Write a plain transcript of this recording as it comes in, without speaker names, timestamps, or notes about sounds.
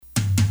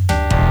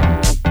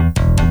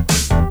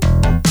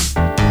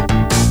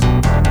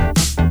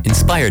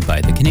Inspired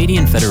by the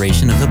Canadian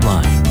Federation of the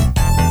Blind.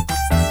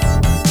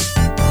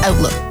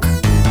 Outlook,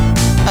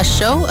 a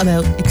show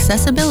about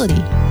accessibility,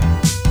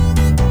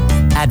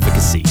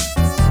 Advocacy,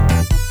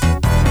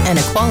 and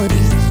equality.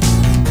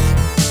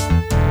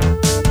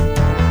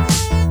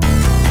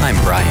 I'm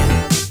Brian.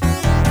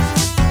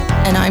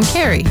 And I'm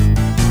Carrie.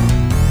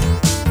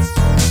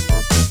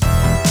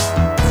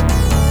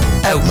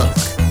 Outlook.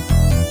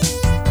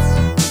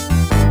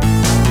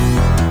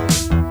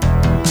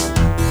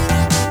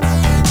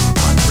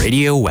 On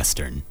Radio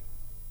Western.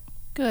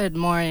 Good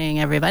morning,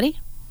 everybody.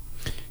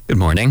 Good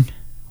morning.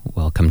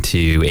 Welcome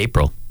to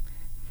April.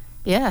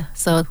 Yeah,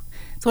 so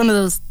it's one of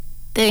those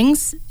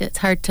things. It's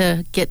hard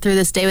to get through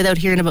this day without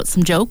hearing about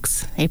some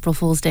jokes, April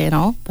Fool's Day and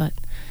all, but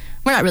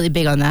we're not really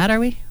big on that, are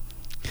we?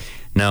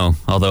 No,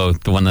 although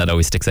the one that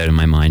always sticks out in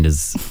my mind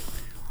is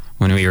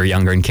when we were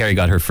younger and Carrie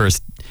got her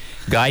first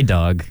guide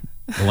dog.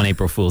 The one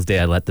April Fool's Day,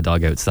 I let the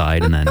dog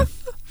outside and then...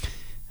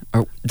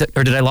 Or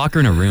did I lock her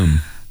in a room?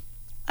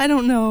 I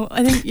don't know.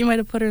 I think you might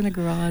have put her in the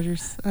garage or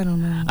I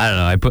don't know. I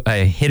don't know.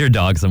 I hid her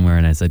dog somewhere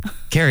and I said,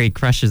 Carrie,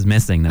 Crush is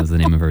missing. That was the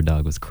name of her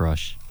dog, was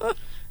Crush.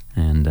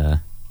 And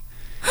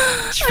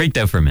she freaked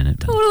out for a minute.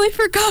 Totally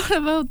forgot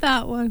about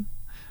that one.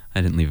 I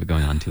didn't leave it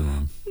going on too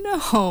long.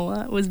 No,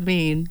 that was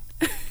mean.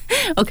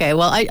 Okay,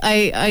 well,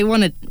 I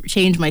want to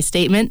change my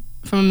statement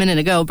from a minute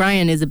ago.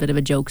 Brian is a bit of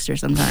a jokester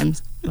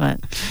sometimes, but...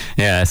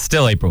 Yeah, it's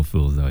still April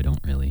Fool's, though. I don't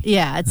really...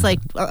 Yeah, it's like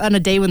on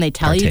a day when they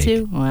tell partake.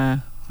 you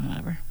to.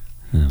 Whatever.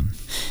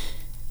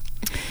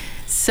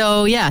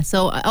 So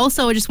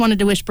I just wanted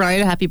to wish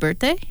Brian a happy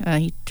birthday.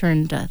 He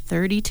turned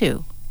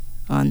 32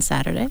 on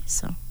Saturday,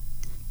 so...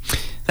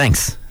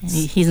 Thanks. And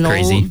he's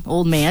an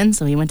old man,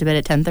 so he went to bed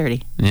at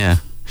 10:30. Yeah.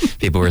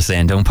 People were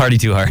saying, don't party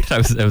too hard. I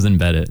was in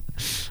bed at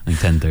like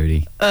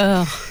 10:30.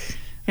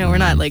 We're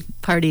not like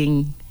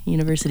partying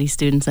university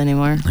students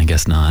anymore. I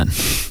guess not.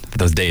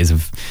 Those days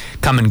have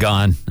come and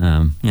gone.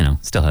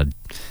 Still had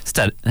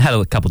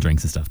a couple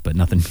drinks and stuff, but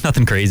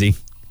nothing crazy.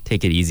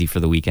 Take it easy for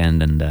the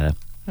weekend, and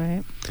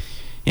right.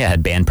 Yeah,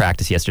 had band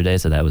practice yesterday,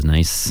 so that was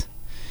nice.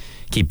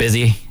 Keep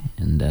busy,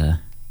 and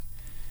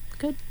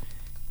good.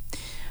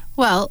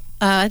 Well,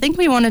 I think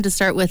we wanted to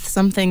start with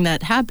something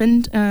that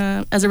happened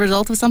as a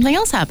result of something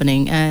else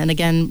happening. And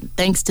again,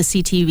 thanks to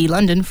CTV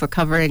London for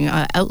covering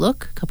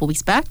Outlook a couple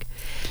weeks back.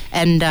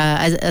 And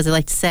as I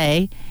like to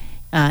say,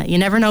 you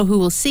never know who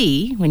will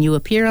see when you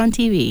appear on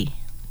TV.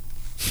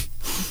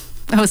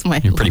 That was my...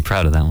 You're pretty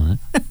proud of that one,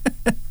 huh?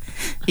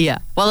 Yeah.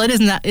 Well, it is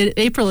not.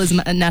 April is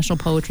National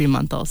Poetry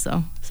Month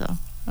also, so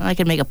I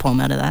could make a poem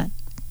out of that.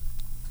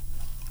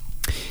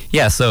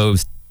 Yeah, so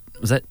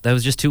that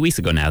was just 2 weeks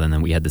ago now,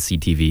 then we had the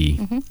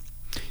CTV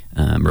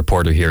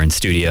reporter here in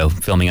studio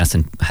filming us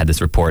and had this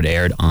report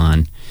aired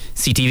on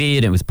CTV,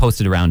 and it was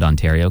posted around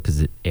Ontario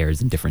because it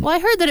airs in different... Well, I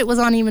heard that it was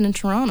on even in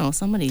Toronto,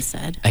 somebody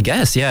said. I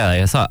guess,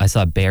 yeah. I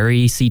saw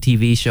Barrie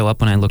CTV show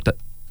up when I looked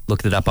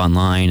it up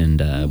online,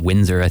 and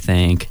Windsor, I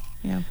think.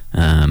 Yeah.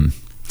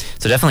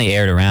 So definitely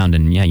aired around,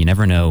 and yeah, you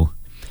never know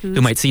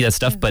who might see that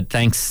stuff, but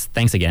thanks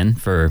again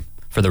for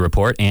the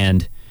report,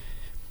 and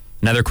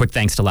another quick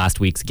thanks to last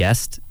week's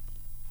guest.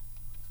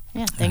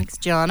 Yeah, thanks,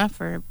 Gianna,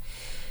 for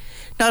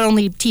not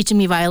only teaching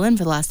me violin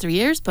for the last 3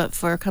 years, but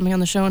for coming on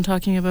the show and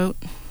talking about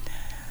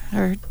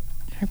her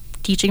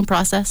teaching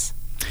process.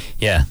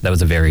 Yeah, that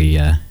was a very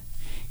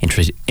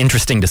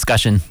interesting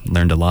discussion.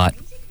 Learned a lot.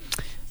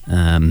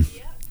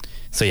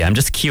 So yeah, I'm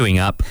just queuing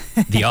up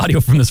the audio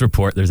from this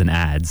report. There's an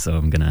ad, so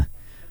I'm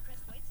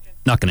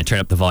not gonna turn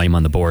up the volume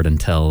on the board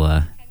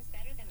until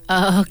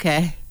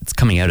okay. It's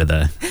coming out of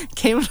the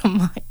Came from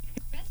my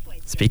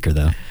speaker,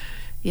 though.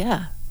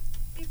 Yeah.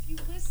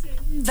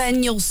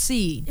 Then you'll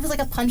see. It was like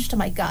a punch to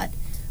my gut.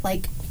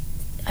 Like,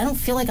 I don't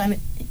feel like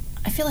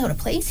I feel out of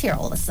place here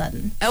all of a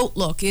sudden.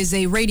 Outlook is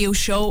a radio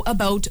show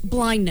about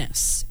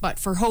blindness. But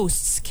for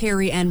hosts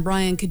Carrie and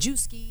Brian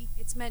Kajewski,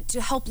 it's meant to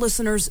help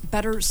listeners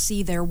better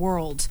see their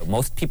world.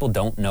 Most people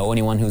don't know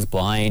anyone who's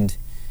blind,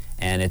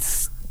 and it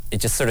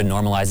just sort of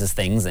normalizes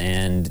things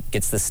and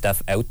gets this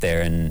stuff out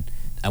there. And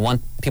I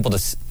want people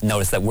to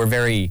notice that we're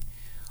very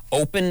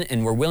open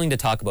and we're willing to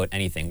talk about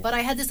anything. But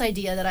I had this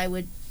idea that I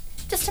would,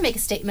 just to make a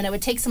statement, I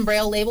would take some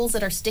Braille labels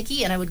that are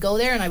sticky and I would go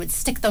there and I would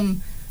stick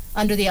them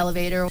under the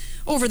elevator.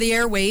 Over the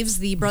airwaves,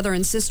 the brother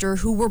and sister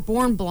who were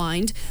born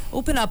blind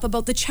open up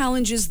about the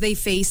challenges they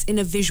face in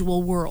a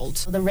visual world.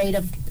 The rate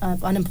of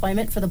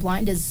unemployment for the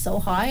blind is so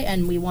high,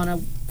 and we want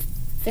to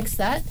fix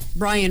that.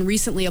 Brian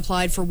recently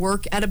applied for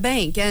work at a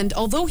bank, and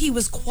although he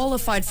was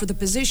qualified for the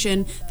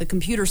position, the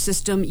computer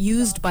system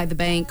used by the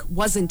bank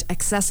wasn't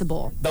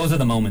accessible. Those are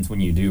the moments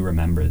when you do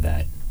remember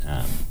that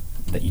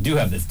you do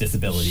have this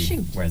disability,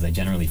 whereas I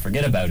generally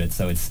forget about it.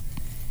 So it's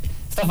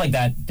stuff like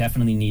that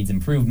definitely needs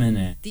improvement.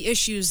 And The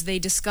issues they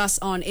discuss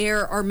on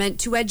air are meant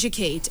to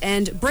educate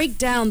and break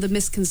down the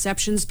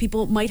misconceptions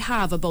people might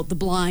have about the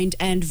blind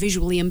and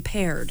visually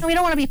impaired. We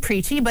don't want to be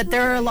preachy, but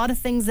there are a lot of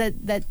things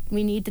that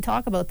we need to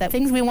talk about, that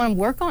things we want to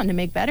work on to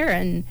make better,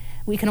 and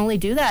we can only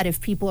do that if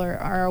people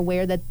are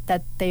aware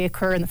that they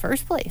occur in the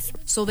first place.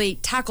 So they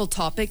tackle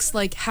topics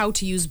like how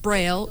to use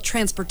Braille,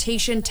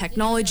 transportation,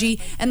 technology,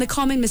 and the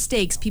common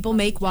mistakes people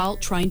make while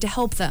trying to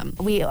help them.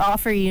 We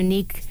offer a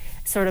unique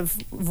sort of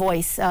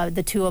voice,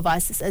 the two of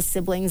us as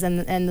siblings,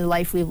 and the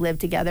life we've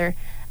lived together,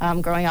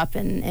 growing up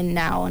and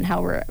now, and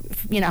how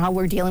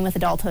we're dealing with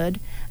adulthood.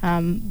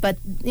 But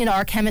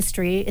our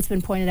chemistry, it's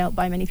been pointed out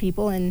by many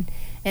people, and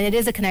it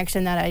is a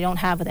connection that I don't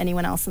have with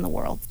anyone else in the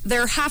world.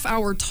 Their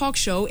half-hour talk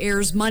show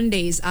airs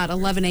Mondays at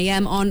 11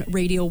 a.m. on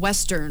Radio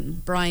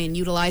Western. Brian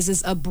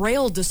utilizes a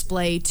Braille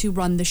display to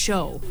run the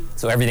show.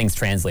 so everything's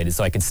translated.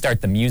 So I could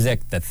start the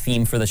music, the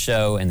theme for the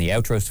show, and the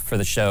outro for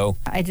the show.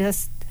 I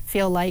just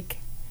feel like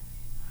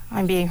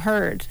I'm being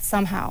heard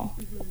somehow,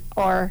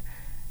 or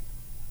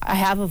I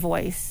have a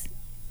voice,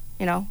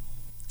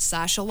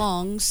 Sasha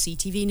Long,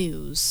 CTV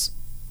News.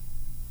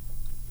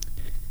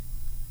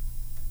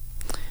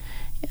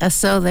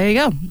 So there you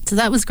go. So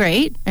that was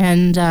great,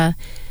 and the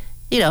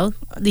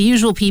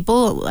usual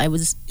people. I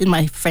was in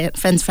my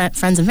friends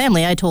and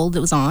family. I told it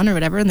was on or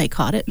whatever, and they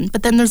caught it.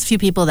 But then there's a few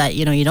people that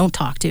you don't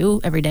talk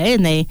to every day,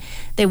 and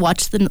they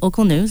watched the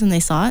local news and they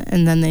saw it,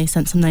 and then they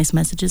sent some nice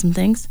messages and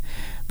things.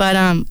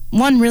 But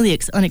one really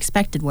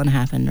unexpected one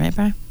happened, right,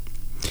 Brian?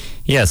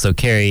 Yeah, so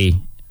Carrie,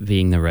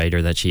 being the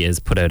writer that she is,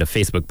 put out a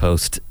Facebook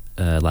post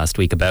last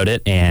week about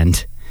it,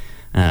 and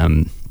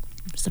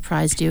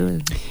Surprised you?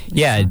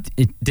 yeah,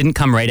 it didn't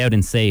come right out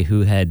and say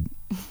who had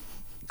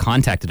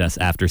contacted us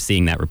after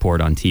seeing that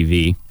report on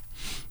TV.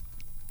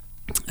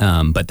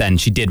 But then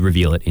she did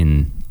reveal it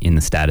in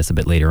the status a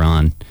bit later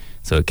on,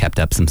 so it kept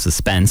up some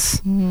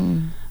suspense.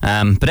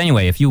 But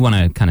anyway, if you want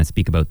to kind of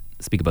speak about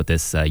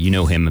this, you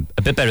know him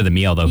a bit better than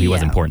me, although he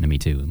was Yeah. important to me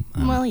too.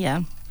 Well,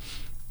 yeah.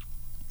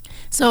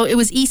 So it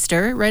was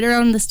Easter, right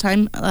around this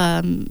time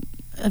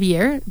of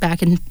year,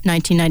 back in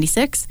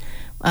 1996,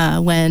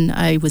 when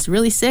I was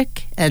really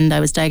sick and I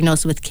was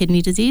diagnosed with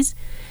kidney disease.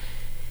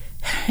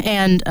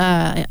 And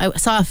I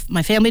saw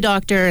my family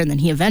doctor, and then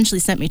he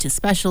eventually sent me to a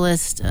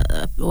specialist,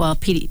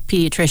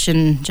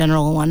 pediatrician,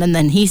 general one. And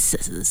then he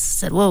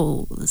said,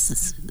 "Whoa,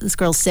 this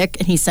girl's sick,"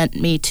 and he sent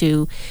me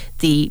to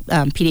the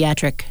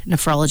pediatric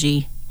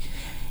nephrology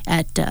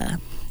at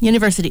not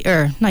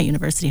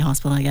University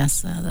Hospital, I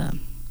guess, the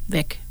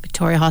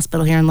Victoria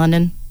Hospital here in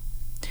London.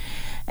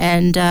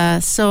 And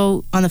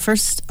so on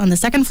the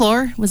second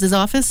floor was his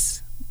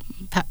office.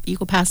 You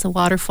go past the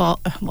water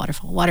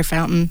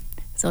fountain.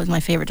 So it was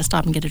my favorite to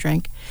stop and get a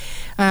drink.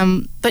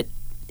 But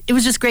it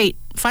was just great.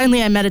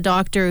 Finally, I met a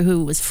doctor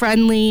who was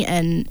friendly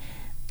and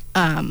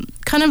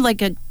kind of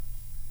like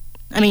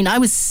I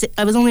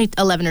was only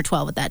 11 or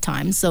 12 at that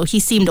time, so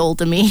he seemed old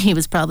to me. He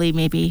was probably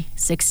maybe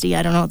 60,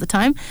 I don't know at the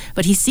time.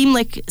 But he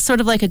seemed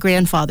sort of like a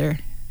grandfather,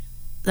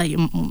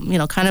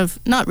 that kind of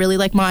not really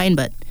like mine,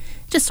 but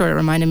just sort of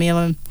reminded me of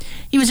him.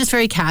 He was just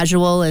very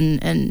casual,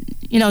 and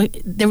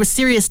there was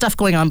serious stuff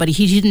going on, but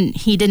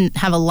he didn't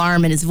have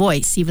alarm in his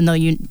voice, even though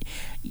you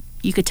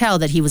could tell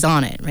that he was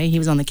on it, right? He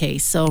was on the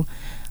case. So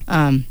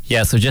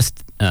yeah, so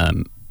just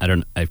I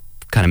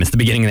kind of missed the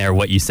beginning there,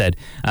 what you said.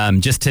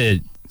 Just to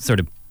sort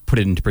of put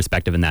it into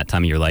perspective in that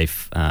time of your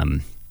life,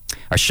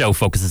 our show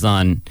focuses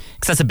on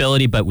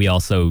accessibility, but we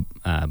also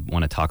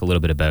want to talk a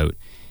little bit about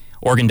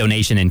organ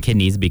donation and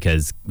kidneys,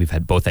 because we've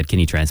both had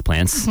kidney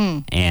transplants.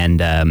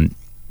 And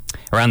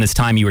around this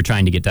time you were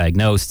trying to get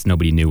diagnosed.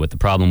 Nobody knew what the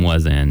problem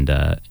was, and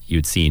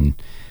you'd seen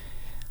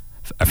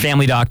a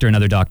family doctor and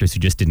other doctors who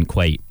just didn't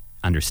quite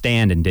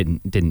understand and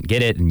didn't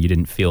get it, and you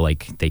didn't feel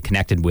like they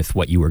connected with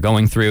what you were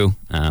going through.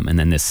 And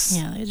then this...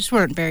 Yeah, they just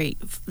weren't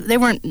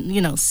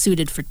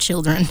suited for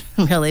children,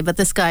 really. But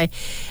this guy,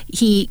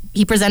 he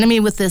presented me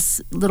with this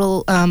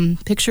little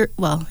picture.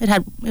 Well,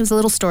 it was a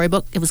little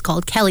storybook. It was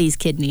called Kelly's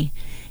Kidney.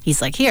 He's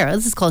like, "Here,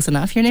 this is close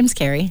enough. Your name's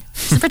Carrie.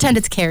 Just pretend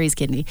it's Carrie's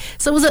kidney."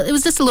 So it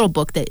was just a little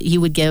book that he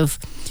would give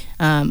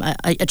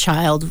a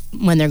child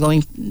when they're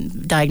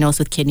diagnosed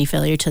with kidney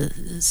failure,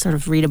 to sort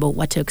of read about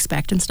what to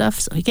expect and stuff.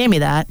 So he gave me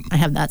that. I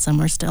have that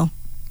somewhere still.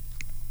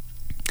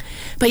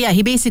 But yeah,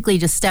 he basically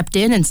just stepped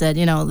in and said,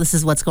 "This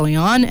is what's going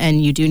on,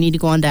 and you do need to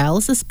go on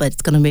dialysis, but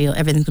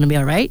everything's going to be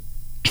all right.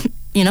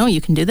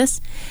 You can do this."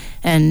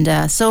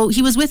 And so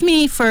he was with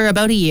me for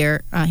about a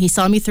year. He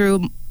saw me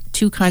through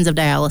two kinds of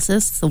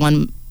dialysis. The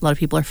one a lot of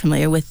people are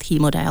familiar with,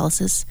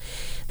 hemodialysis,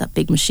 the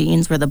big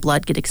machines where the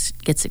blood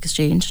gets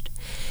exchanged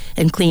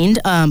and cleaned,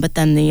 but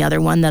then the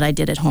other one that I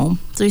did at home.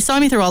 So he saw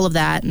me through all of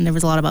that, and there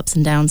was a lot of ups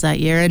and downs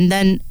that year. And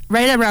then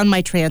right around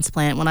my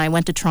transplant, when I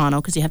went to Toronto,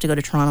 because you have to go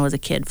to Toronto as a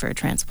kid for a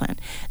transplant,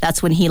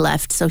 that's when he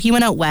left. So he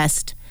went out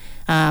west.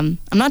 I'm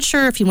not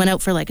sure if he went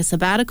out for like a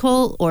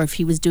sabbatical or if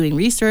he was doing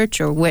research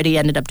or what he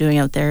ended up doing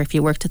out there, if he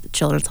worked at the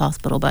Children's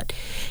Hospital, but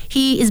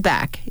he is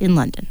back in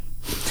London.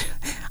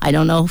 I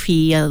don't know if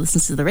he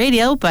listens to the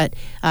radio, but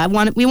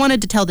we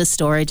wanted to tell this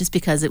story just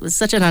because it was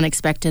such an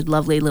unexpected,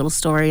 lovely little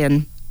story,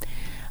 and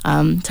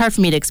it's hard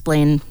for me to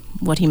explain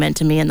what he meant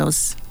to me in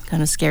those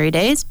kind of scary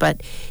days.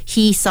 But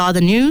he saw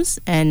the news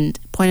and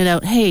pointed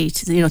out, hey,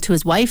 to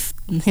his wife,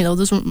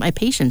 those were my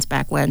patients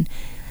back when,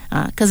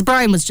 because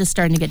Brian was just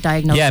starting to get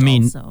diagnosed. Yeah, I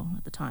mean, also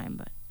at the time,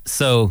 but.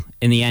 So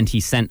in the end, he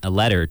sent a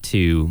letter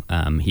to.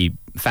 He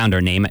found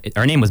our name.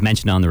 Our name was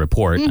mentioned on the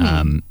report.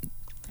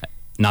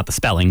 Not the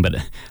spelling, but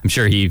I'm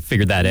sure he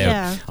figured that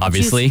out,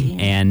 obviously,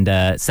 Kajewski,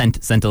 yeah. and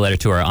sent a letter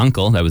to our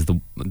uncle. That was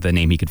the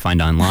name he could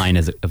find online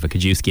of a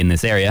Kajewski in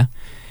this area.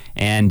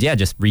 And yeah,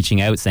 just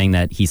reaching out, saying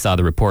that he saw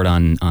the report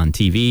on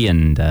TV,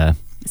 and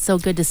it's so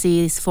good to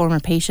see his former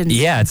patients.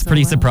 Yeah, it's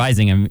pretty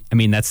surprising. I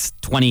mean, that's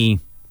 20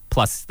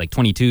 plus, like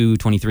 22,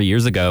 23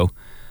 years ago.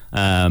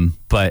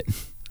 But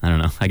I don't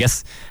know. I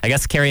guess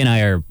Carrie and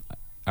I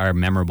are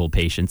memorable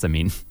patients. I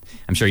mean,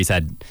 I'm sure he's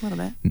had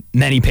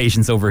many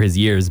patients over his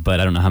years, but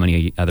I don't know how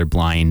many other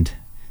blind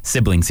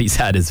siblings he's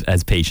had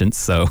as patients.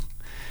 So,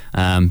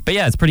 but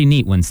yeah, it's pretty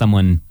neat when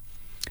someone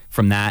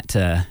from that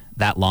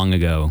long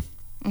ago.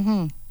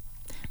 Mm-hmm.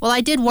 Well,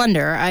 I did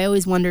wonder. I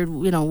always wondered,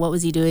 what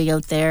was he doing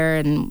out there?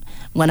 And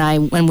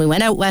when we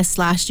went out west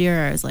last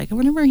year, I was like, I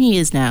wonder where he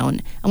is now,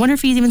 and I wonder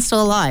if he's even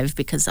still alive,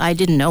 because I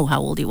didn't know how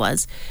old he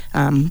was.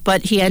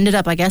 But he ended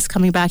up, I guess,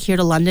 coming back here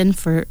to London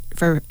for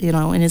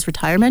in his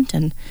retirement,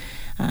 and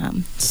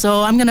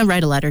so I'm going to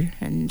write a letter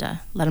and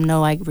let him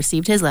know I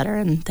received his letter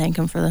and thank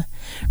him for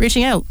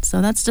reaching out. So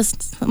that's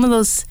just some of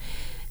those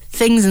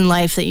things in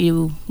life that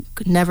you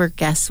could never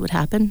guess would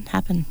happen.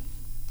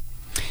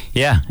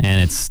 Yeah,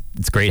 and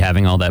it's great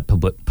having all that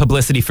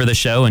publicity for the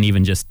show, and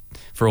even just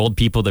for old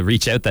people to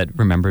reach out that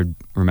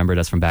remembered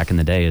us from back in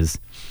the day it's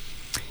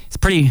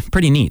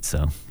pretty neat.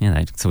 So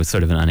yeah, so it's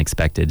sort of an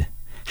unexpected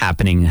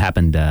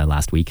happened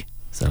last week.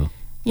 So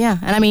yeah,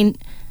 and I mean,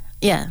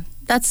 yeah,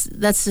 that's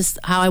just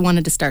how I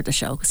wanted to start the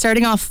show,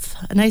 starting off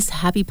a nice,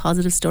 happy,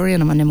 positive story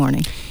on a Monday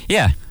morning.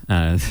 Yeah.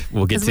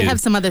 We'll get to we have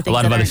some other things, a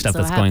lot of other stuff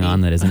that's going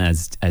on that isn't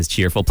as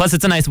cheerful. Plus,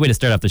 it's a nice way to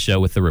start off the show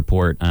with the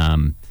report.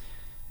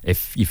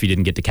 If you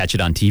didn't get to catch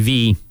it on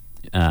TV,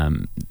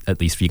 at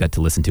least you got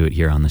to listen to it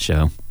here on the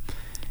show.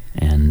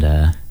 And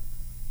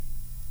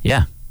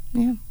yeah,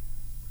 I'm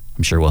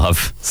sure we'll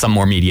have some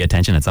more media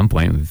attention at some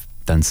point. We've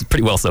done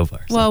pretty well so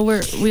far. So. Well,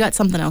 we got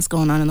something else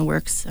going on in the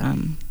works.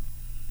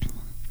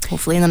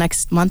 Hopefully in the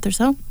next month or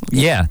so.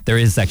 Yeah, there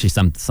is actually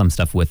some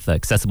stuff with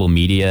Accessible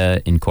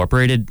Media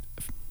Incorporated.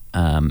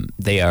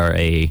 They are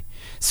a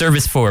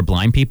service for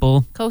blind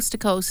people, coast to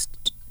coast.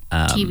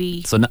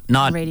 TV, so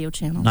not radio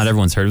channels. Not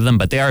everyone's heard of them,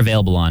 but they are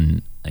available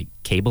on like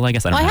cable. I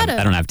guess I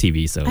don't have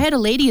TV, so I had a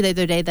lady the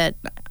other day that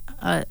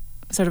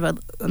sort of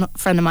a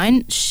friend of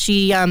mine.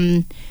 She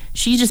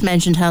just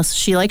mentioned how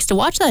she likes to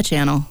watch that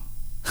channel.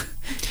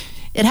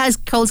 It has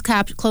closed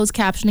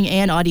captioning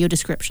and audio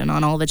description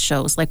on all of its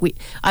shows. Like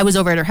I was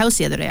over at her house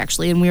the other day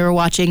actually, and we were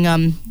watching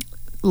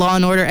Law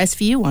and Order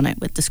SVU on it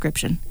with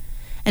description.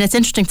 And it's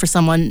interesting for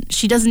someone.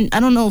 She doesn't. I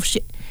don't know if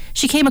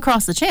she came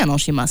across the channel.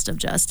 She must have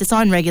just. It's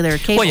on regular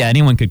cable. Well, yeah,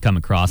 anyone could come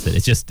across it.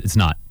 It's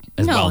not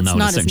as well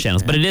known as certain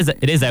channels, but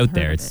it is out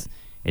there.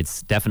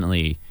 It's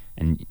definitely,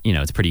 and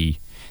it's pretty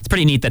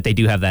neat that they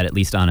do have that at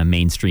least on a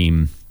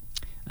mainstream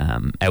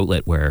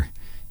outlet where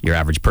your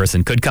average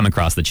person could come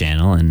across the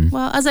channel. And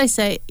well, as I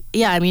say,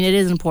 yeah, I mean it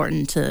is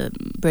important to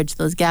bridge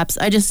those gaps.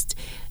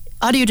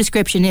 Audio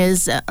description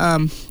is,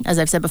 as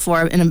I've said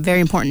before, a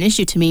very important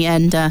issue to me,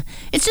 and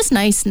it's just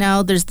nice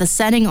now. There's the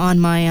setting on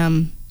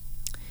my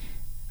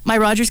my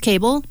Rogers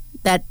cable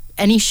that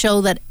any show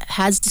that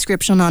has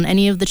description on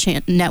any of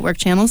the network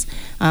channels,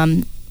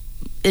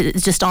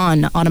 it's just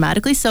on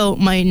automatically. So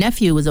my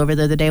nephew was over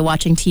the other day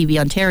watching TV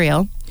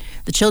Ontario,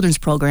 the children's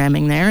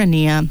programming there, and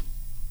he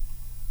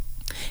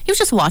was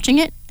just watching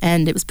it,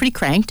 and it was pretty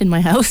cranked in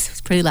my house. It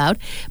was pretty loud,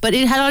 but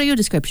it had audio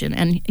description,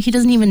 and he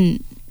doesn't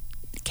even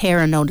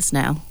care or notice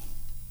now.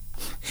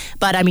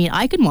 But I mean,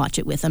 I can watch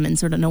it with him and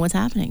sort of know what's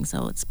happening,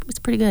 so it's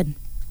pretty good.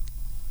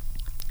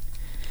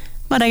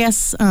 But I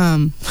guess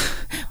on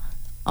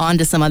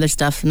to some other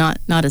stuff, not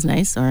as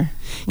nice or.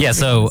 Yeah.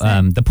 So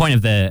the point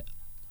of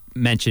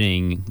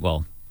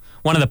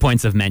one of the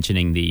points of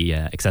mentioning the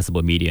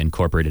Accessible Media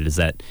Incorporated is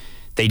that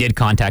they did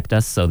contact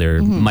us, so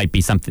there might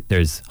be something.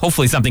 There's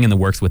hopefully something in the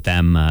works with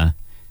them.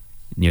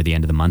 Near the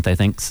end of the month, I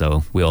think.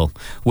 So we'll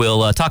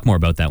talk more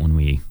about that when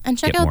we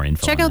get more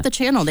info. Check out the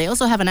channel. They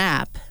also have an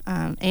app,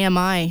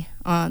 AMI.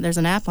 There's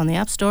an app on the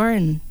App Store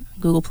and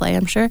Google Play,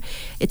 I'm sure.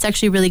 It's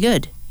actually really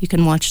good. You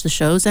can watch the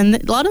shows, and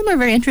a lot of them are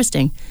very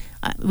interesting.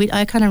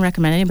 I kind of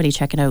recommend anybody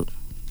check it out.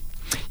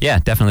 Yeah,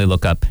 definitely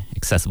look up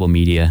Accessible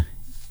Media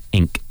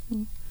Inc.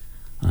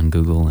 on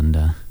Google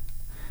and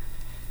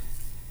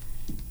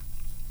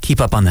keep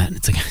up on that.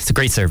 It's a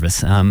great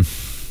service.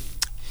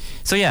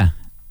 So yeah.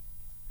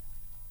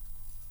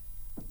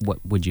 What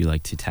would you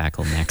like to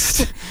tackle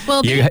next?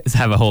 Well, you guys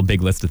have a whole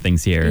big list of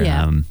things here.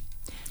 Yeah.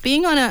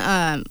 Being on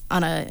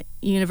a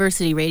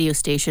university radio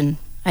station,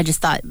 I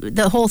just thought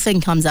the whole thing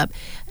comes up.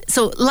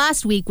 So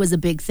last week was a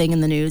big thing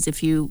in the news.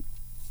 If you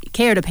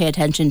care to pay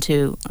attention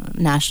to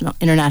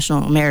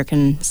international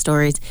American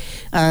stories,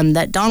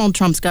 that Donald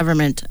Trump's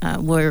government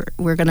we're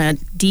going to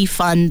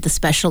defund the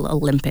Special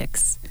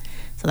Olympics.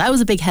 So that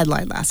was a big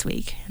headline last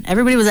week.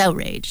 Everybody was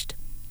outraged.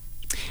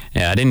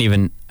 Yeah, I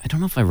don't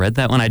know if I read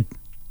that one.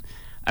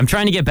 I'm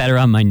trying to get better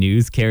on my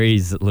news.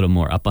 Carrie's a little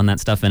more up on that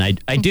stuff, and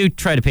I do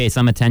try to pay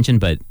some attention,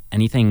 but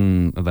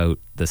anything about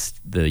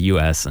the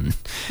U.S. and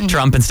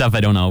Trump and stuff,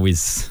 I don't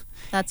always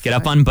get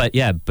up on. But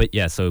yeah,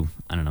 so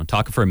I don't know.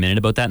 Talk for a minute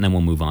about that, and then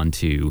we'll move on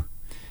to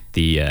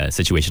the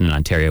situation in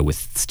Ontario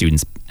with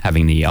students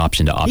having the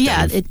option to opt out.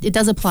 Yeah, it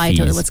does apply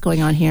to what's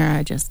going on here.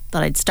 I just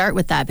thought I'd start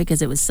with that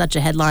because it was such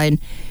a headline.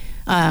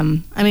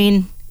 I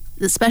mean,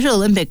 the Special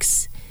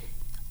Olympics,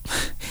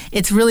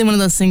 it's really one of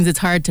those things it's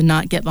hard to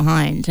not get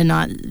behind,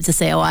 to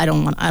say, I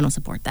don't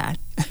support that.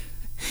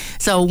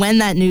 So when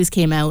that news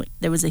came out,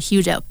 there was a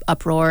huge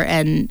uproar,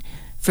 and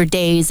for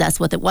days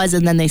that's what it was,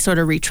 and then they sort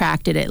of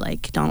retracted it,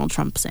 like Donald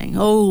Trump saying,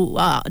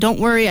 don't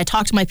worry, I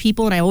talked to my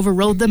people and I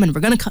overrode them, and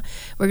we're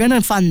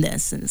gonna fund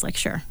this. And it's like,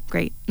 sure,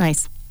 great,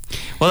 nice.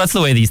 Well, that's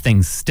the way these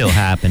things still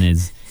happen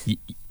is,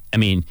 I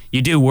mean,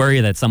 you do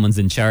worry that someone's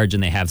in charge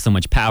and they have so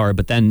much power,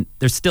 but then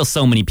there's still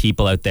so many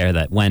people out there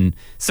that when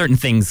certain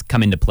things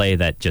come into play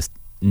that just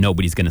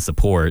nobody's going to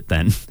support,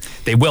 then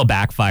they will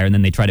backfire, and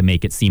then they try to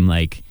make it seem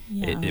like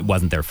it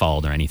wasn't their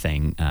fault or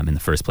anything in the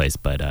first place.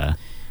 But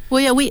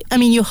well, yeah,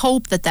 you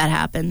hope that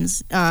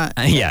happens.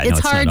 It's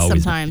hard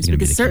sometimes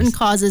because certain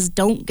causes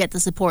don't get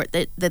the support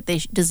that they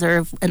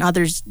deserve, and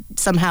others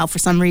somehow, for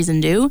some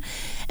reason, do.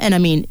 And I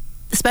mean,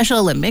 the Special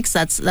Olympics,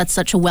 that's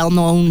such a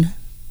well-known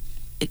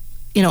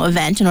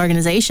event and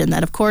organization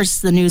that, of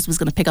course, the news was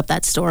going to pick up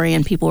that story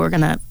and people were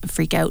going to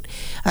freak out.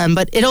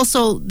 But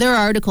there are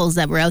articles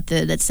that were out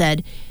there that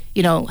said,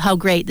 how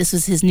great, this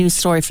was his news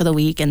story for the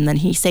week, and then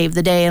he saved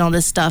the day and all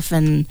this stuff.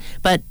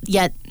 But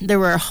yet there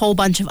were a whole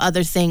bunch of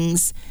other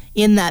things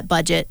in that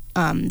budget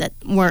that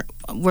were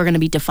going to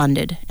be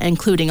defunded,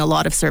 including a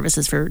lot of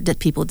services for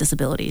people with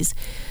disabilities.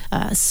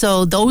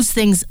 So those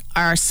things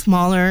are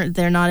smaller.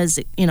 They're not as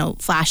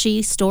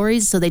flashy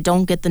stories, so they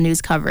don't get the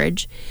news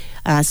coverage.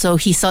 So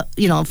he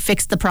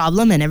fixed the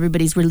problem, and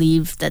everybody's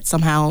relieved that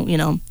somehow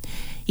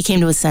he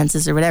came to his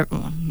senses or whatever.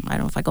 I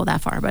don't know if I go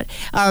that far, but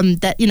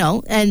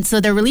and so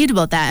they're relieved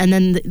about that, and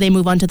then they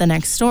move on to the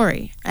next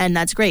story, and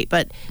that's great.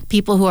 But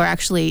people who are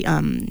actually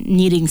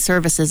needing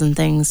services and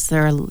things,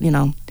 they're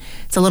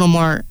it's a little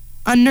more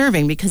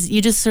unnerving because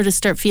you just sort of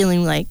start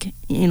feeling like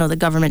the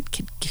government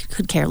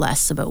could care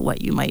less about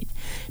what you might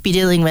be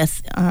dealing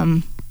with.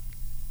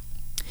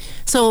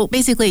 So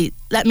basically,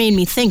 that made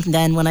me think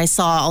then when I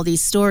saw all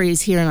these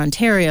stories here in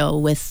Ontario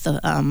with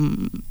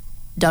the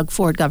Doug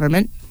Ford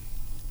government,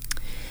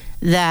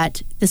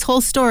 that this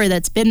whole story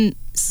that's been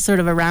sort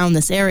of around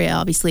this area,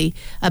 obviously,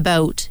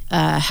 about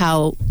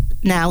how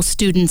now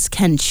students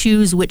can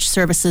choose which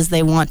services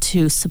they want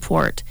to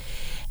support.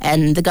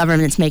 And the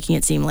government's making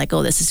it seem like,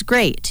 this is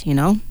great,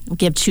 we'll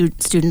give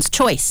students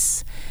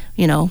choice.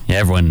 Yeah,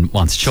 everyone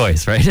wants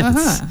choice, right?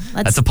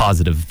 That's a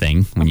positive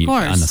thing on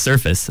the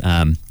surface.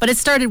 But it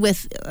started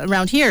with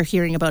around here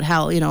hearing about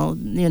how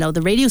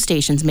the radio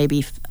stations may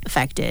be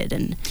affected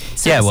and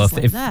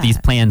if these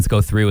plans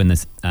go through and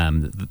this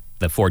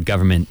the Ford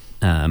government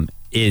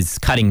is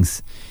cutting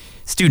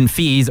student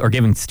fees or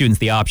giving students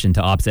the option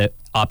to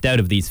opt out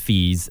of these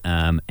fees,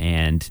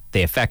 and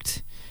they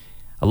affect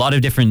a lot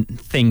of different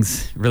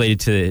things related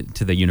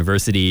to the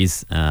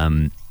universities.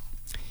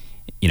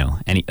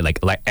 Any like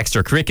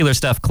extracurricular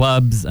stuff,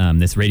 clubs,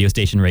 this radio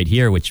station right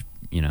here, which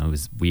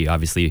we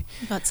obviously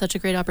got such a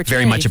great opportunity,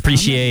 very much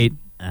appreciate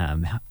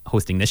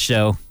hosting this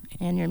show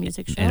and your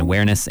music show and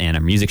awareness and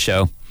our music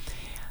show.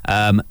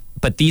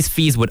 But these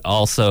fees would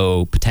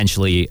also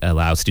potentially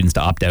allow students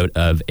to opt out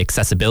of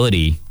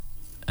accessibility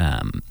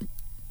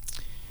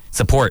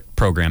support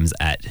programs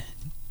at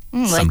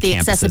some like the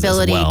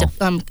accessibility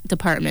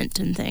department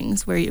and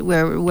things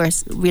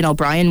where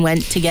Brian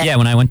went to get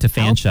when I went to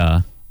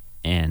Fanshawe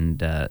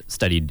and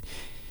studied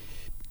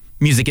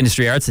music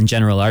industry arts and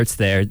general arts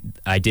there,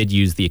 I did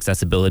use the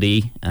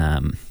accessibility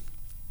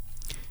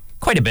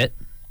quite a bit,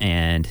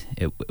 and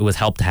it was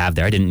helped to have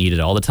there. I didn't need it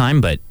all the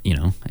time, but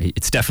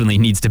it definitely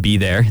needs to be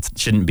there. It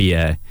shouldn't be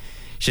a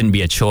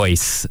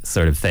choice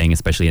sort of thing,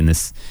 especially in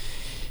this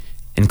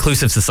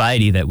inclusive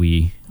society that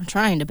we're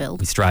trying to build.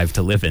 We strive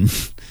to live in.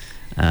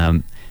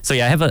 So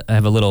yeah, I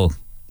have a little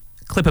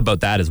clip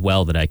about that as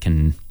well that I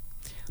can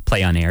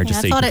play on air,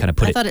 just so you can kind of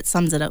put I thought it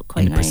sums it up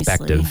quite into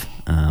perspective.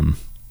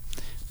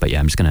 But yeah,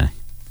 I'm just gonna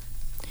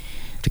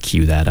have to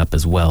cue that up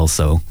as well.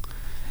 So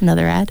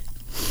another ad.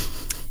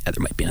 Yeah,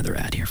 there might be another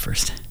ad here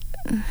first.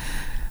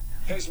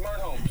 Hey,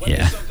 smart home, play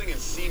me something in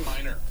C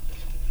minor.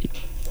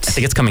 I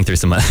think it's coming through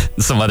some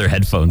other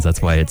headphones.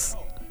 That's why it's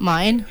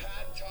mine.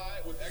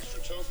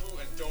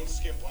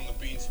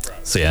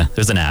 So yeah,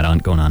 there's an ad on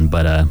going on,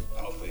 but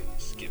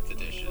skip the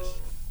dishes.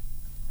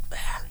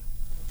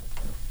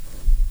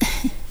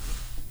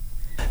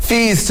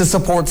 Fees to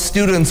support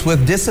students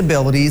with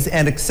disabilities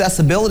and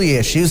accessibility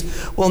issues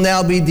will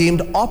now be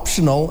deemed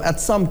optional at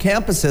some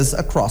campuses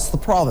across the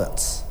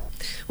province.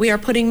 We are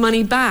putting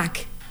money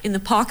back in the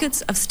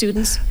pockets of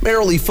students.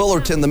 Marilee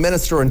Fullerton, the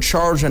minister in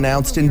charge,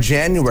 announced in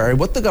January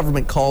what the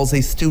government calls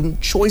a student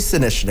choice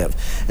initiative,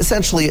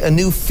 essentially a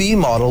new fee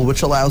model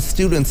which allows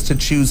students to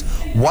choose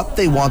what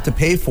they want to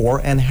pay for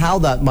and how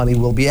that money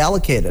will be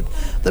allocated.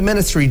 The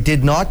ministry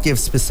did not give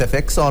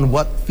specifics on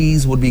what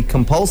fees would be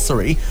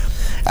compulsory.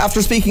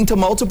 After speaking to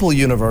multiple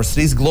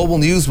universities, Global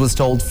News was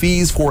told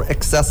fees for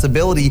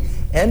accessibility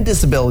and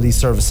disability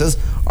services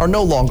are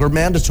no longer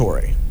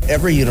mandatory.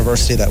 Every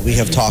university that we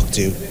have talked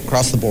to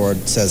across the board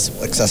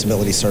says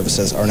accessibility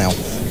services are now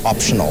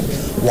optional.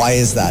 Why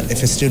is that?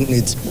 If a student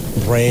needs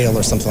Braille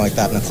or something like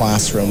that in a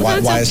classroom, why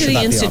should that be optional? That's up to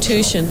the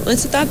institution.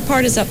 That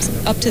part is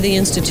up to the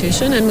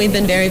institution, and we've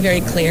been very,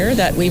 very clear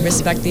that we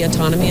respect the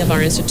autonomy of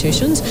our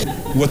institutions.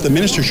 What the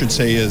minister should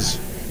say is,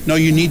 no,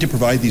 you need to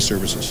provide these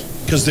services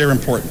because they're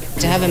important.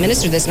 To have a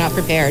minister that's not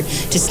prepared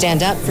to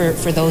stand up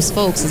for those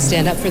folks and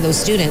stand up for those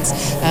students,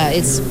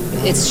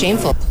 it's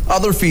shameful.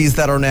 Other fees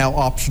that are now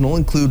optional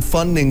include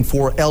funding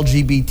for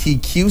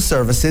LGBTQ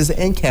services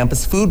and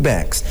campus food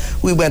banks.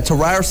 We went to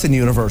Ryerson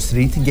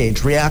University to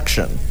gauge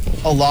reaction.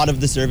 A lot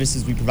of the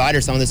services we provide,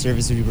 or some of the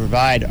services we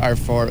provide, are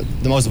for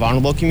the most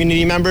vulnerable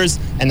community members,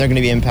 and they're going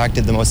to be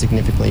impacted the most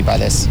significantly by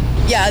this.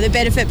 Yeah, they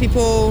benefit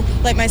people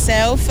like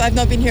myself. I've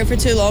not been here for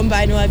too long, but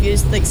I know I've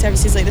used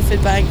services like the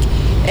food bank.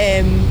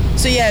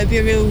 So yeah, I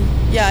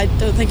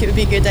don't think it would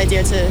be a good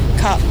idea to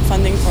cut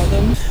funding for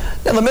them.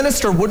 Now, the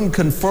minister wouldn't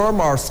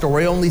confirm our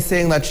story, only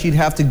saying that she'd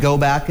have to go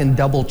back and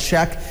double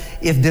check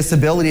if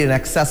disability and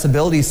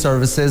accessibility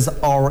services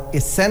are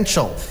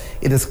essential.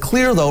 It is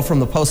clear, though, from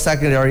the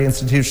post-secondary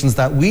institutions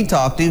that we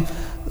talked to,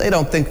 they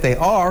don't think they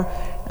are,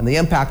 and the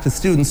impact to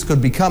students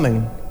could be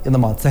coming in the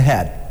months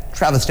ahead.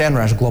 Travis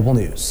Danraj, Global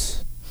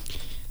News.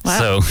 Wow.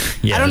 So,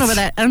 yeah, I don't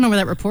know where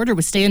that reporter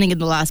was standing in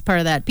the last part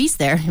of that piece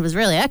there. It was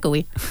really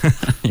echoey.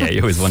 Yeah,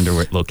 you always wonder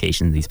what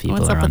location these people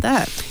What's are up on. with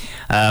that?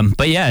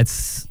 But yeah,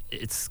 it's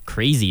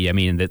crazy. I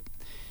mean, that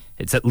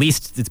it's at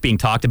least it's being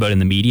talked about in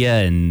the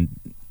media, and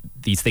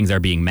these things are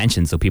being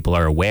mentioned so people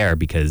are aware,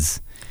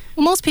 because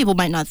Well, most people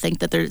might not think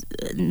that I've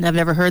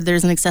never heard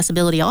there's an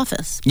accessibility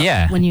office.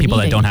 Yeah, when you people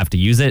need that it. don't have to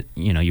use it,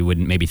 you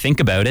wouldn't maybe think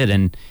about it.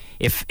 And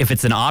if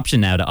it's an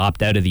option now to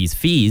opt out of these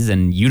fees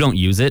and you don't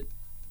use it,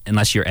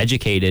 unless you're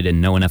educated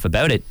and know enough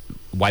about it,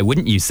 why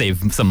wouldn't you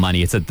save some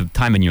money? It's at the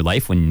time in your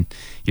life when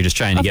you're just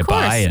trying to get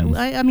by. And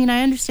I mean,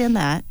 I understand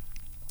that.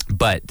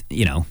 But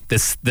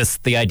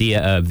the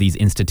idea of these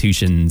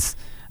institutions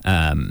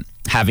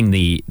having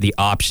the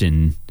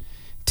option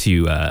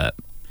to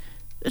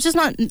It's just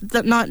not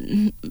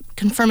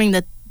confirming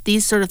that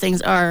these sort of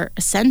things are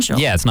essential.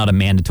 yeah, it's not a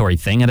mandatory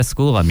thing at a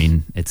school. I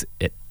mean, it's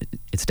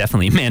it's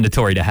definitely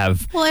mandatory to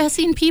have. Well, I've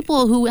seen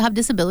people who have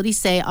disabilities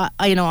say,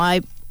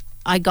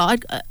 I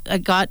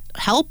got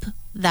help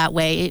that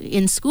way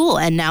in school,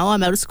 and now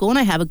I'm out of school and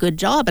I have a good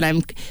job, and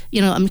I'm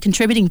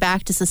contributing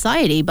back to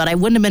society. But I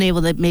wouldn't have been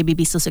able to maybe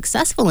be so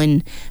successful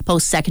in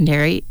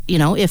post-secondary,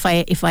 if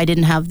I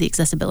didn't have the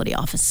accessibility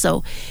office.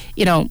 So,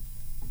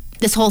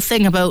 this whole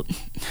thing about,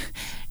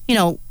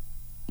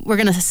 we're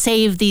going to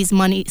save these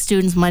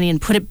students money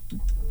and put it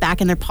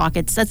back in their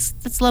pockets.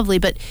 That's lovely,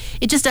 but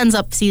it just ends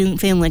up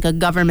feeling like a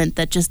government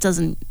that just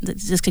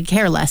could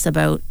care less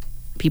about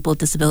people with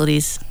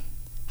disabilities.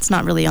 It's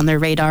not really on their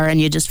radar,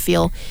 and you just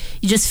feel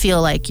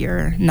like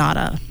you're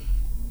not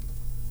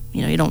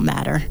you don't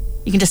matter.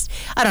 You can just,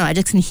 I don't know, I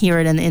just can hear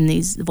it in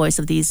the voice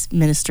of these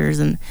ministers,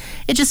 and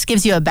it just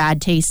gives you a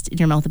bad taste in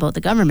your mouth about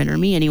the government, or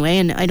me anyway,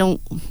 and I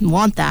don't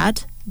want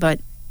that, but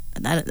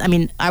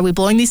are we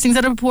blowing these things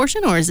out of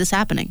proportion, or is this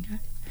happening?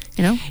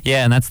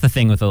 Yeah, and that's the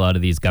thing with a lot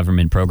of these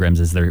government programs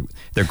is they're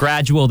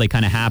gradual. They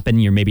kind of happen.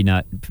 You're maybe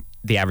not,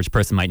 the average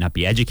person might not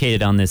be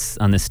educated on this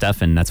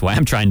stuff, and that's why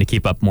I'm trying to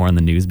keep up more on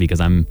the news,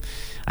 because I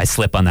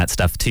slip on that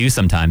stuff too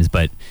sometimes.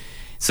 But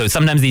so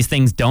sometimes these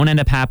things don't end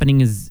up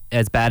happening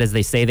as bad as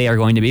they say they are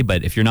going to be.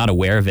 But if you're not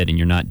aware of it and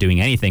you're not doing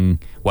anything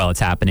while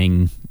it's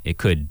happening, it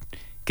could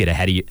get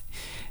ahead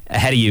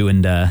of you,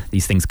 and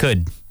these things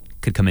could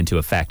come into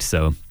effect.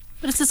 So.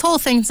 But it's this whole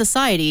thing in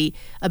society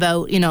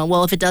about,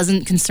 well, if it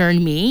doesn't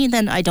concern me,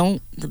 then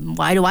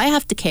why do I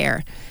have to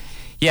care?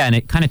 Yeah, and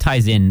it kind of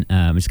ties in.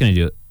 I'm just going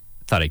to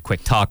thought I'd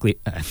quick talkly.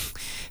 I'm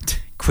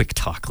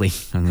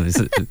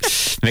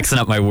mixing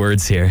up my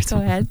words here. It's Go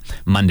ahead.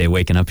 Monday,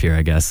 waking up here,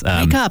 I guess.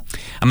 Wake up.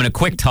 I'm going to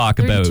quick talk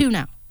about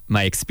now.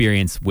 my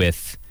experience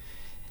with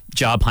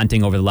job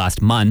hunting over the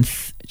last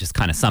month. Just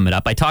kind of sum it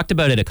up. I talked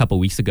about it a couple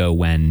weeks ago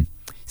when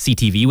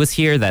CTV was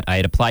here, that I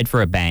had applied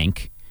for a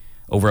bank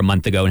over a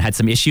month ago and had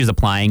some issues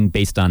applying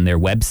based on their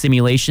web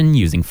simulation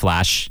using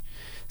Flash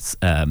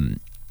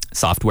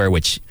software,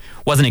 which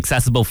wasn't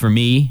accessible for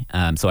me.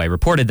 So I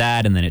reported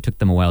that, and then it took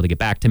them a while to get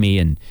back to me,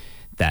 and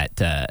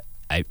that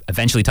I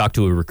eventually talked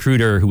to a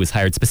recruiter who was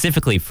hired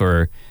specifically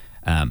for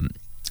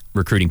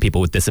recruiting people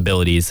with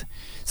disabilities.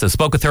 So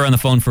spoke with her on the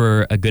phone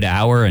for a good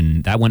hour,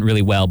 and that went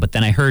really well. But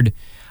then I heard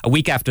a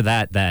week after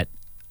that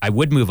I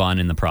would move on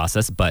in the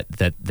process, but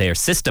that their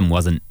system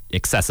wasn't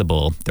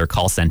accessible. Their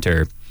call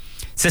center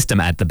system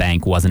at the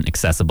bank wasn't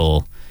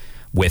accessible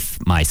with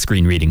my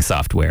screen reading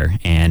software.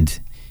 And,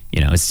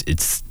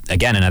 it's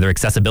again, another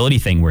accessibility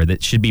thing where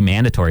that should be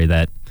mandatory,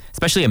 that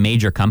especially a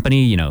major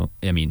company,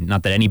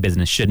 not that any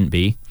business shouldn't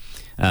be,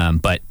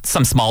 but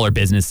some smaller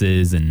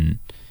businesses, and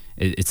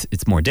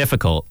it's more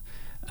difficult.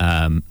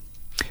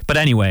 But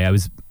anyway, I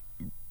was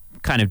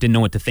kind of didn't know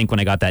what to think when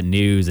I got that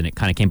news, and it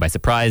kind of came by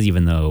surprise,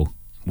 even though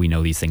we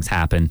know these things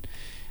happen.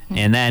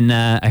 And then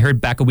I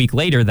heard back a week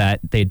later that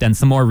they'd done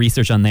some more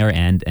research on their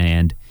end,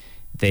 and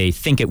they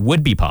think it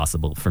would be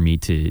possible for me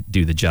to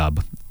do the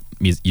job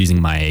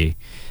using my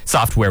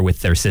software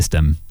with their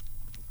system.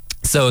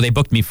 So they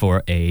booked me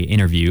for a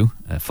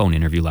phone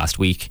interview last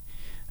week,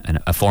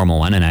 a formal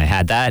one, and I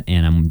had that,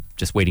 and I'm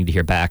just waiting to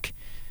hear back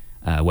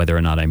whether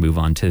or not I move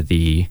on to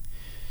the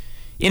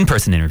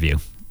in-person interview.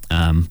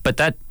 But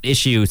that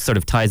issue sort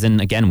of ties in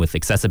again with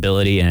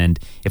accessibility, and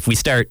if we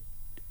start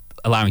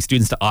allowing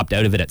students to opt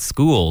out of it at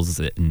schools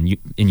and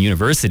in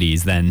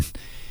universities, then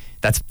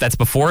that's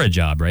before a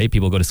job, right?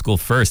 People go to school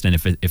first, and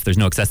if there's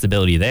no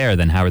accessibility there,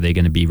 then how are they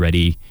going to be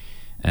ready,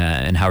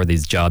 and how are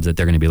these jobs that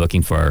they're going to be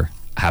looking for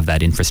have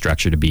that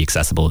infrastructure to be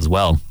accessible as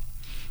well,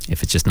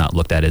 if it's just not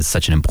looked at as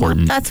such an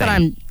important That's thing. what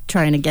I'm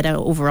trying to get at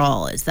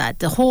overall, is that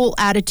the whole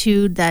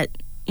attitude that,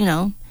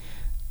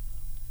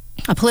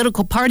 a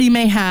political party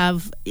may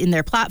have in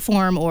their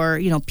platform, or,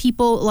 a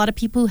lot of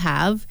people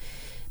have,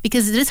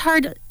 because it is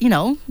hard,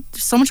 there's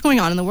so much going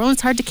on in the world.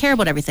 It's hard to care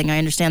about everything. I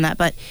understand that.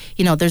 But,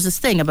 there's this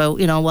thing about,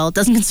 well, it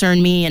doesn't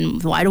concern me,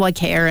 and why do I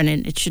care? And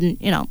it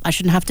shouldn't, I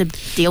shouldn't have to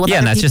deal with Yeah,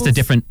 other and that's just a people's-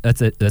 different,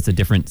 that's a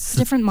different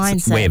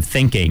mindset, way of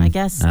thinking. I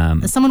guess.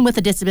 As someone with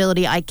a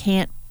disability, I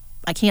can't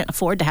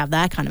afford to have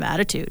that kind of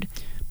attitude.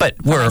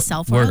 But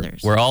myself or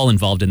others. we're all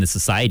involved in the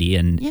society,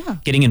 and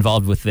getting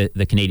involved with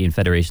the Canadian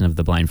Federation of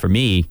the Blind, for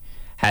me,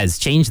 has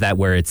changed that,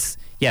 where it's,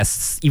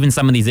 yes, even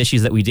some of these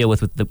issues that we deal with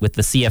the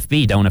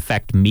CFB don't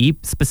affect me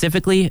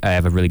specifically. I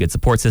have a really good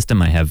support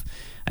system. I have,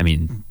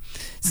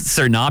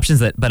 certain options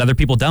but other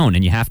people don't,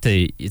 and you have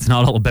to. It's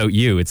not all about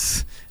you.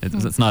 It's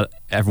not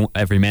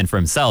every man for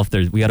himself.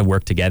 We got to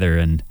work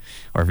together,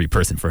 or every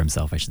person for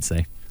himself, I should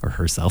say, or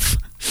herself.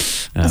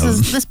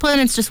 This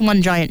planet's just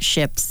one giant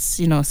ship,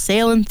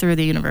 sailing through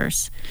the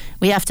universe.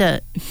 We have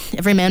to.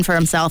 Every man for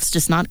himself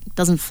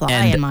doesn't fly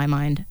in my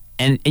mind.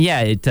 And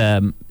yeah,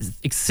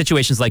 it's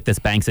situations like this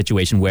bank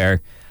situation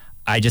where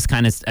I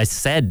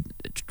said,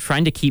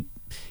 trying to keep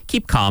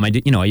calm.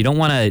 You don't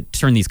want to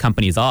turn these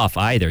companies off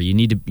either. You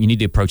need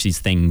to approach these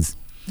things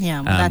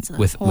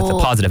with a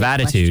positive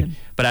attitude. Question.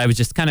 But I was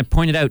just kind of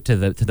pointed out to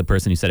the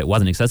person who said it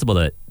wasn't accessible,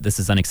 that this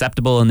is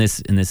unacceptable in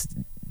this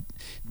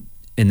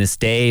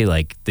day.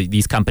 Like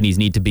these companies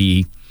need to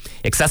be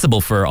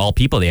accessible for all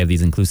people. They have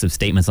these inclusive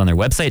statements on their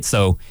website.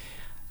 So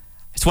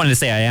I just wanted to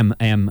say I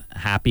am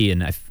happy,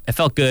 and I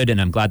felt good, and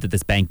I'm glad that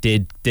this bank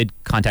did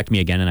contact me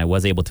again, and I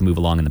was able to move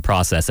along in the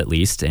process at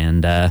least.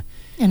 And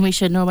we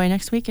should know by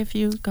next week if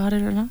you got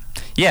it or not.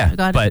 Yeah,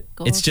 but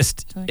it's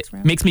just it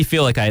makes me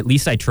feel like at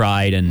least I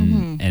tried,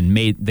 and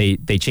made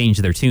they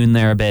changed their tune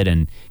there a bit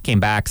and came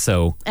back.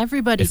 So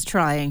everybody's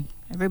trying.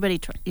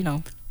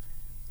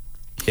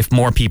 If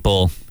more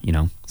people,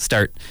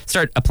 start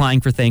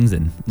applying for things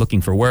and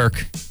looking for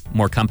work,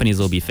 more companies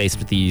will be faced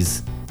with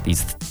these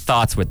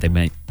thoughts what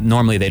they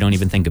normally don't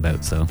even think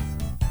about. So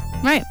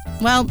right.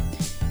 Well,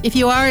 if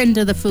you are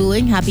into the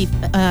fooling, happy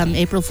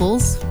April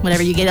Fools,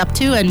 whatever you get up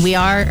to. And we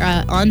are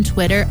on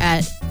Twitter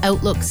at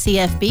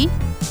OutlookCFB,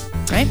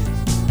 right?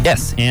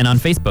 Yes, and on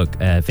Facebook,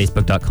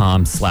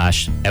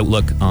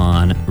 facebook.com/Outlook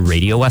on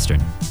Radio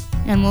Western.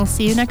 And we'll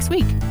see you next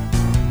week.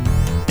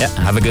 Yeah,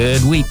 have a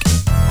good week.